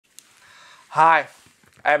Hi,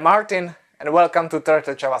 I'm Martin and welcome to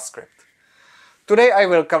Turtle JavaScript. Today I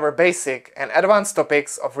will cover basic and advanced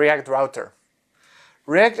topics of React Router.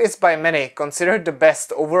 React is by many considered the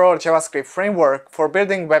best overall JavaScript framework for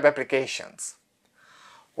building web applications.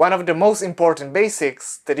 One of the most important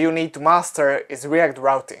basics that you need to master is React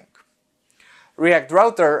Routing. React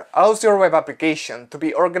Router allows your web application to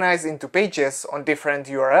be organized into pages on different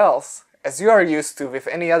URLs, as you are used to with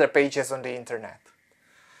any other pages on the internet.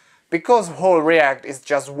 Because whole React is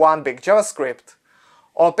just one big JavaScript,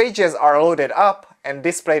 all pages are loaded up and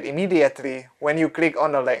displayed immediately when you click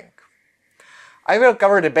on a link. I will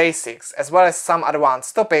cover the basics as well as some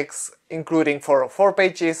advanced topics, including 404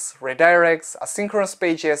 pages, redirects, asynchronous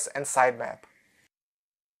pages, and sitemap.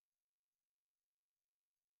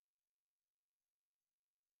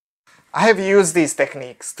 I have used these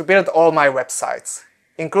techniques to build all my websites,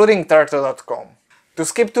 including turtle.com. To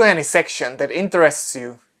skip to any section that interests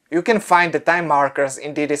you, you can find the time markers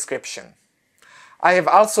in the description. I have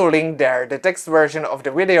also linked there the text version of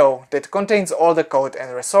the video that contains all the code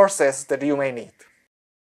and resources that you may need.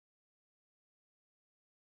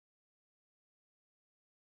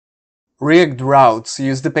 React routes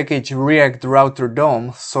use the package React Router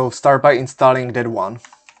DOM, so start by installing that one.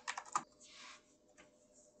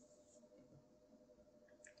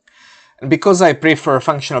 And because I prefer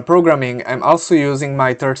functional programming, I'm also using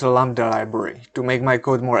my Turtle Lambda library to make my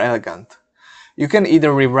code more elegant. You can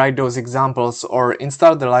either rewrite those examples or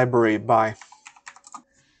install the library by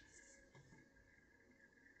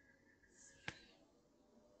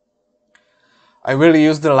I will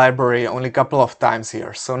use the library only a couple of times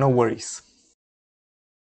here, so no worries.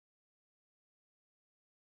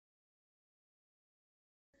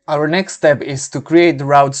 Our next step is to create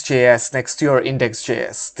Routes.js next to your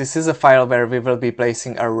index.js. This is a file where we will be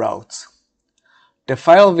placing our routes. The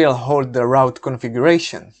file will hold the route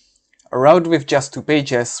configuration. A route with just 2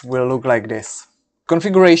 pages will look like this.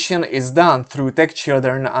 Configuration is done through tag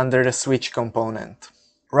children under the switch component.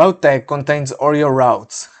 Route tag contains all your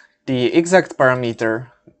routes. The exact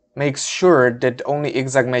parameter makes sure that only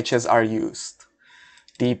exact matches are used.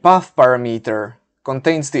 The path parameter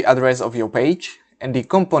contains the address of your page, and the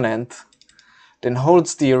component then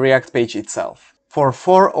holds the React page itself. For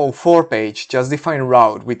 404 page, just define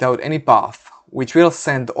route without any path, which will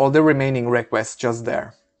send all the remaining requests just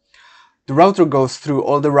there. The router goes through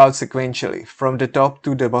all the routes sequentially, from the top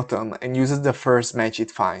to the bottom, and uses the first match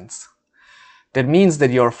it finds. That means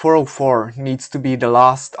that your 404 needs to be the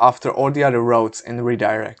last after all the other routes and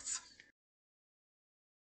redirects.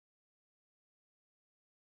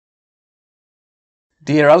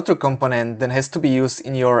 The router component then has to be used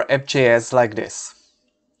in your App.js like this.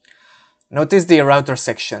 Notice the router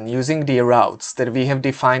section using the routes that we have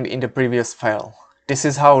defined in the previous file. This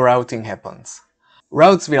is how routing happens.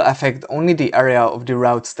 Routes will affect only the area of the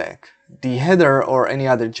route stack. The header or any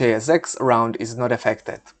other JSX around is not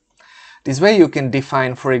affected. This way you can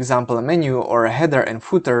define, for example, a menu or a header and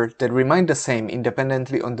footer that remain the same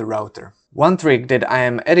independently on the router. One trick that I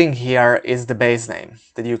am adding here is the base name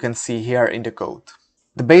that you can see here in the code.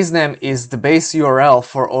 The base name is the base URL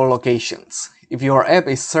for all locations. If your app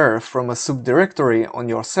is served from a subdirectory on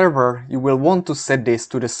your server, you will want to set this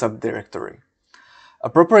to the subdirectory. A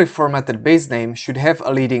properly formatted base name should have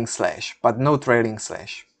a leading slash, but no trailing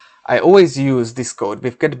slash. I always use this code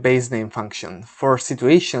with getBaseName function for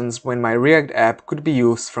situations when my React app could be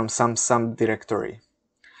used from some subdirectory.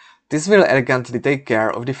 This will elegantly take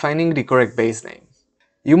care of defining the correct base name.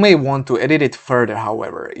 You may want to edit it further,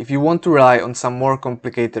 however, if you want to rely on some more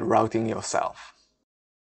complicated routing yourself.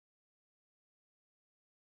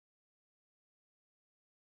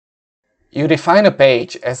 You define a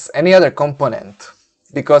page as any other component,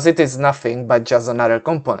 because it is nothing but just another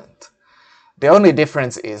component. The only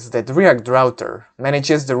difference is that React Router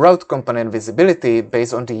manages the route component visibility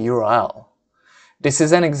based on the URL. This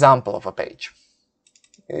is an example of a page.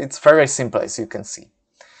 It's very simple, as you can see.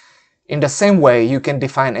 In the same way, you can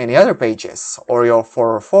define any other pages, or your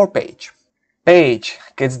 404 page. Page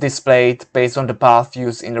gets displayed based on the path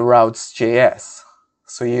used in the Routes.js.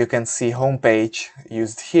 So you can see homepage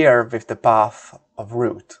used here with the path of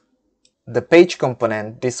route. The page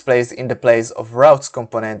component displays in the place of routes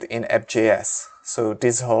component in App.js. So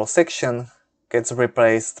this whole section gets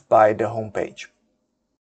replaced by the homepage.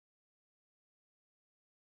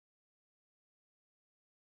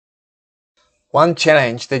 One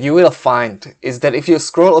challenge that you will find is that if you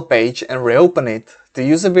scroll a page and reopen it, the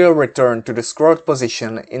user will return to the scrolled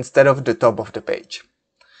position instead of the top of the page.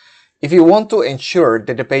 If you want to ensure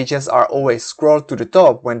that the pages are always scrolled to the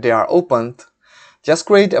top when they are opened, just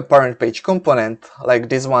create a parent page component like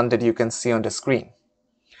this one that you can see on the screen.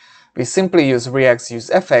 We simply use React's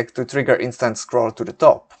useEffect to trigger instant scroll to the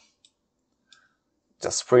top.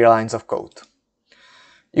 Just 3 lines of code.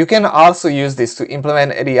 You can also use this to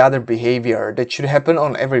implement any other behavior that should happen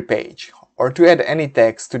on every page, or to add any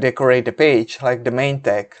text to decorate the page, like the main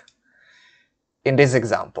tag in this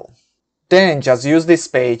example. Then just use this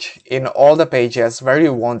page in all the pages where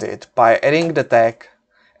you want it by adding the tag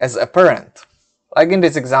as a parent, like in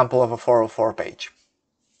this example of a 404 page.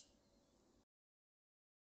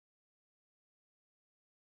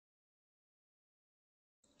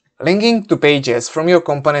 Linking to pages from your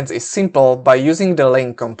components is simple by using the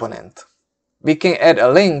link component. We can add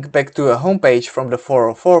a link back to a home page from the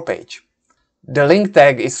 404 page. The link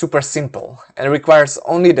tag is super simple and requires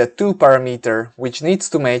only the 2 parameter which needs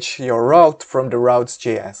to match your route from the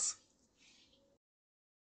Routes.js.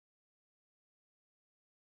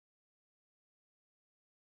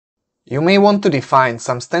 You may want to define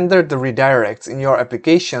some standard redirects in your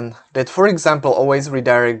application that, for example, always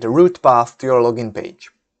redirect the route path to your login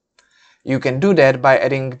page. You can do that by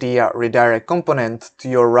adding the redirect component to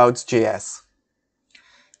your Routes.js.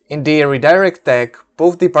 In the redirect tag,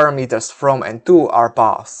 both the parameters from and to are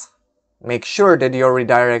paths. Make sure that your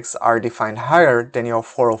redirects are defined higher than your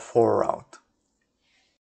 404 route.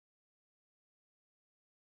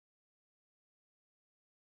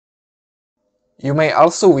 You may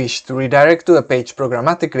also wish to redirect to a page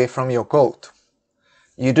programmatically from your code.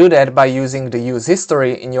 You do that by using the use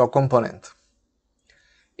history in your component.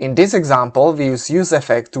 In this example, we use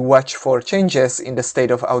useEffect to watch for changes in the state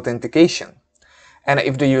of authentication. And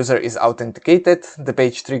if the user is authenticated, the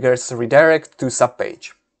page triggers redirect to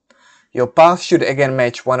subpage. Your path should again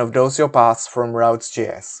match one of those your paths from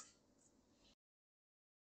Routes.js.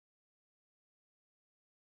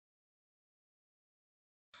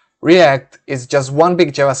 React is just one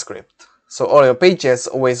big JavaScript, so all your pages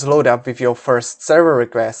always load up with your first server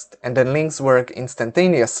request and then links work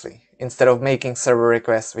instantaneously, instead of making server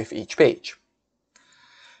requests with each page.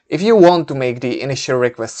 If you want to make the initial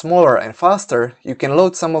request smaller and faster, you can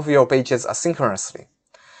load some of your pages asynchronously.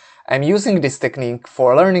 I'm using this technique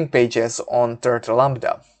for learning pages on Turtle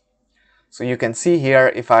Lambda. So you can see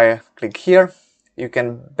here, if I click here, you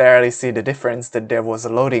can barely see the difference that there was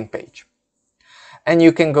a loading page. And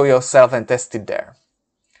you can go yourself and test it there.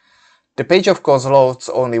 The page of course loads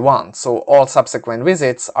only once, so all subsequent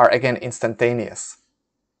visits are again instantaneous.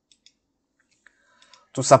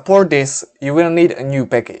 To support this, you will need a new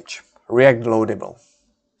package, React Loadable.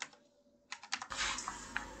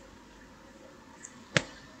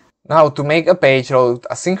 Now to make a page load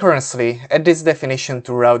asynchronously, add this definition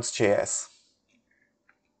to Routes.js.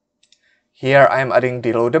 Here I am adding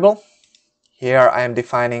the loadable. Here I am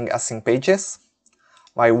defining async pages.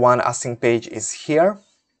 My one async page is here.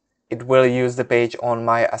 It will use the page on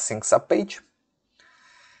my async subpage.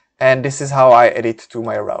 And this is how I add it to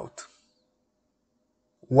my route.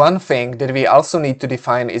 One thing that we also need to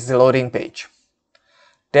define is the loading page.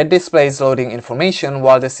 That displays loading information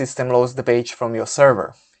while the system loads the page from your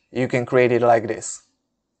server. You can create it like this.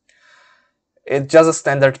 It's just a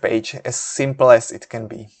standard page, as simple as it can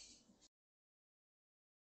be.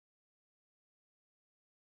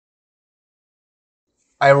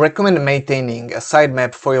 I recommend maintaining a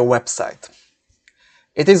sitemap for your website.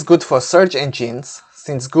 It is good for search engines,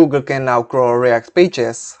 since Google can now crawl React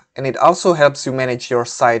pages, and it also helps you manage your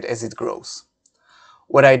site as it grows.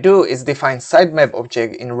 What I do is define sitemap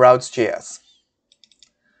object in Routes.js.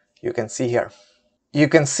 You can see here. You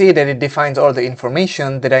can see that it defines all the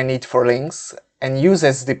information that I need for links and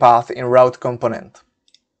uses the path in route component.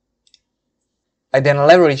 I then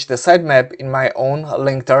leverage the sitemap in my own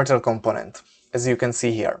link turtle component, as you can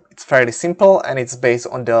see here. It's fairly simple and it's based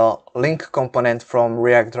on the link component from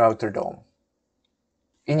React Router DOM.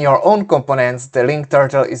 In your own components, the link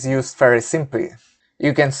turtle is used very simply.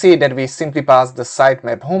 You can see that we simply pass the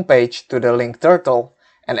sitemap homepage to the link turtle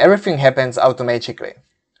and everything happens automatically.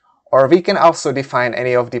 Or we can also define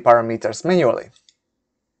any of the parameters manually.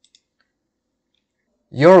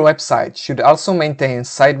 Your website should also maintain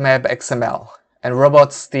sitemap XML and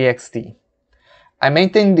robots.txt. I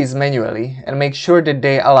maintain these manually and make sure that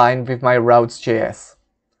they align with my Routes.js.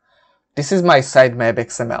 This is my sitemap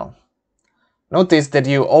XML. Notice that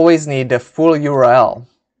you always need the full URL,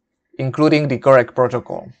 including the correct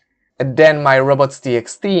protocol. And then my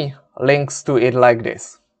robots.txt links to it like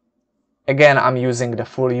this. Again, I'm using the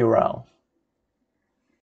full URL.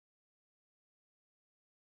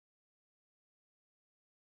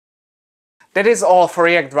 That is all for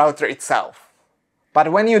React Router itself.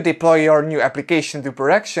 But when you deploy your new application to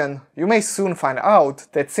production, you may soon find out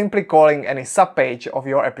that simply calling any subpage of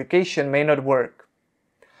your application may not work.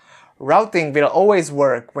 Routing will always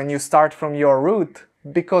work when you start from your root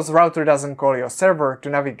because router doesn't call your server to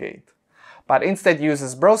navigate, but instead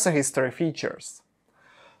uses browser history features.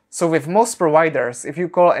 So with most providers, if you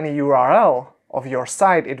call any URL of your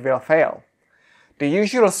site, it will fail. The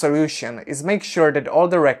usual solution is make sure that all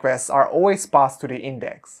the requests are always passed to the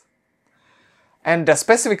index. And the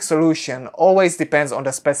specific solution always depends on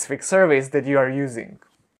the specific service that you are using.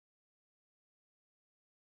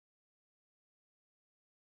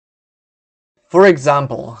 For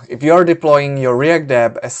example, if you are deploying your React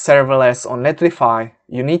app as serverless on Netlify,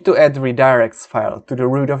 you need to add redirects file to the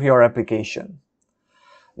root of your application.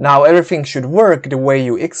 Now everything should work the way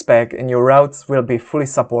you expect and your routes will be fully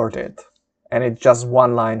supported. And it's just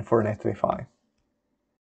one line for Netlify.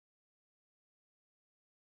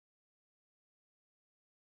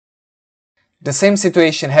 The same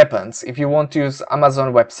situation happens if you want to use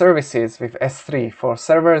Amazon Web Services with S3 for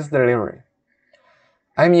serverless delivery.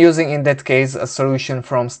 I'm using in that case a solution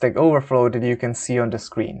from Stack Overflow that you can see on the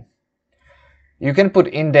screen. You can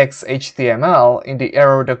put index.html in the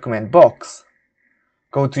error document box.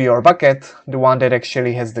 Go to your bucket, the one that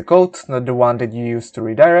actually has the code, not the one that you use to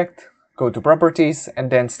redirect. Go to Properties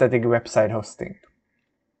and then Static Website Hosting.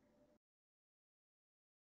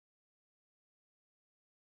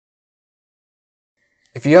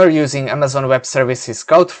 If you are using Amazon Web Services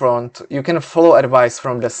CloudFront, you can follow advice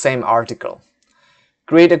from the same article.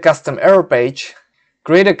 Create a custom error page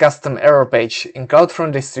in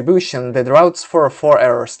CloudFront distribution that routes for 4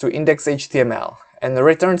 errors to index.html and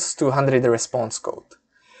returns 200 response code.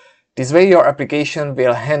 This way your application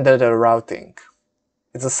will handle the routing.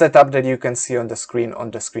 It's a setup that you can see on the screen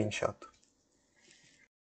on the screenshot.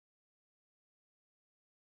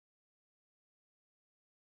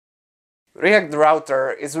 React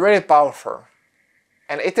Router is really powerful,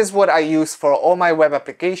 and it is what I use for all my web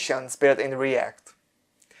applications built in React.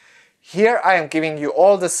 Here I am giving you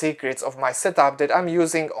all the secrets of my setup that I'm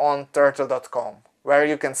using on turtle.com, where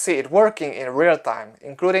you can see it working in real time,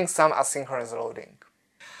 including some asynchronous loading.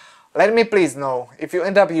 Let me please know if you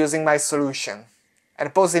end up using my solution,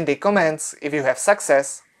 and post in the comments if you have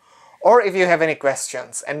success or if you have any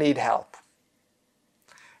questions and need help.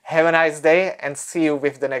 Have a nice day and see you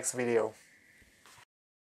with the next video.